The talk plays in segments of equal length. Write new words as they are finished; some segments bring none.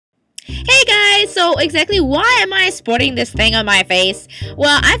Hey guys, so exactly why am I sporting this thing on my face?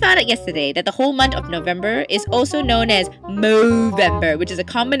 Well, I found out yesterday that the whole month of November is also known as Movember, which is a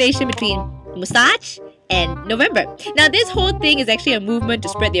combination between moustache and November. Now, this whole thing is actually a movement to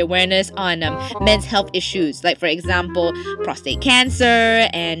spread the awareness on men's health issues, like for example, prostate cancer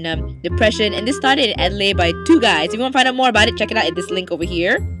and depression. And this started in Adelaide by two guys. If you want to find out more about it, check it out at this link over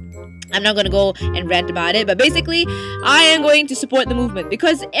here. I'm not going to go and rant about it, but basically, I am going to support the movement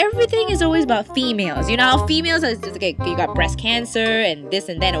because everything is always about females. You know how females are, okay, you got breast cancer and this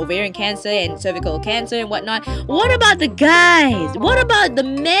and that, ovarian cancer and cervical cancer and whatnot. What about the guys? What about the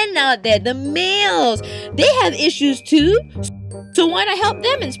men out there, the males? They have issues too. So why not help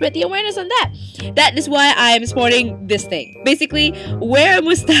them and spread the awareness on that? That is why I am sporting this thing. Basically, wear a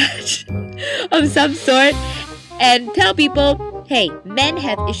mustache of some sort and tell people, hey, men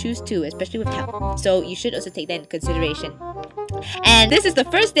have issues too, especially with health. So you should also take that into consideration. And this is the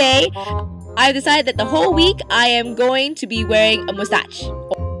first day I've decided that the whole week I am going to be wearing a mustache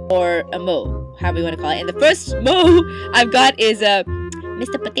or a mo, however you want to call it. And the first mo I've got is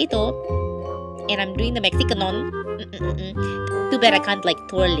Mr. Potato, and I'm doing the Mexicanon. Too bad I can't like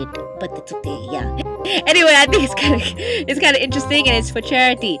twirl it, but it's okay. Yeah. Anyway, I think it's kind of interesting and it's for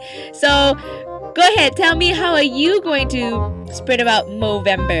charity. So go ahead, tell me, how are you going to spread about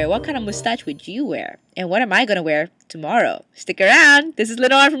Movember? What kind of moustache would you wear? And what am I going to wear tomorrow? Stick around. This is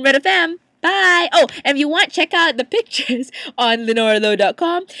Lenore from Red FM. Bye. Oh, and if you want, check out the pictures on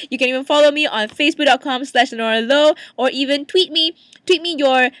lenorelo.com. You can even follow me on facebook.com/lenorelo, or even tweet me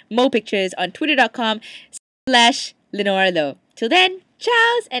your Mo pictures on twitter.com/lenorelo. Till then,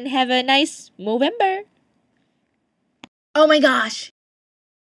 ciao and have a nice Movember. Oh my gosh.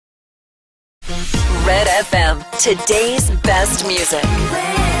 Red FM, today's best music.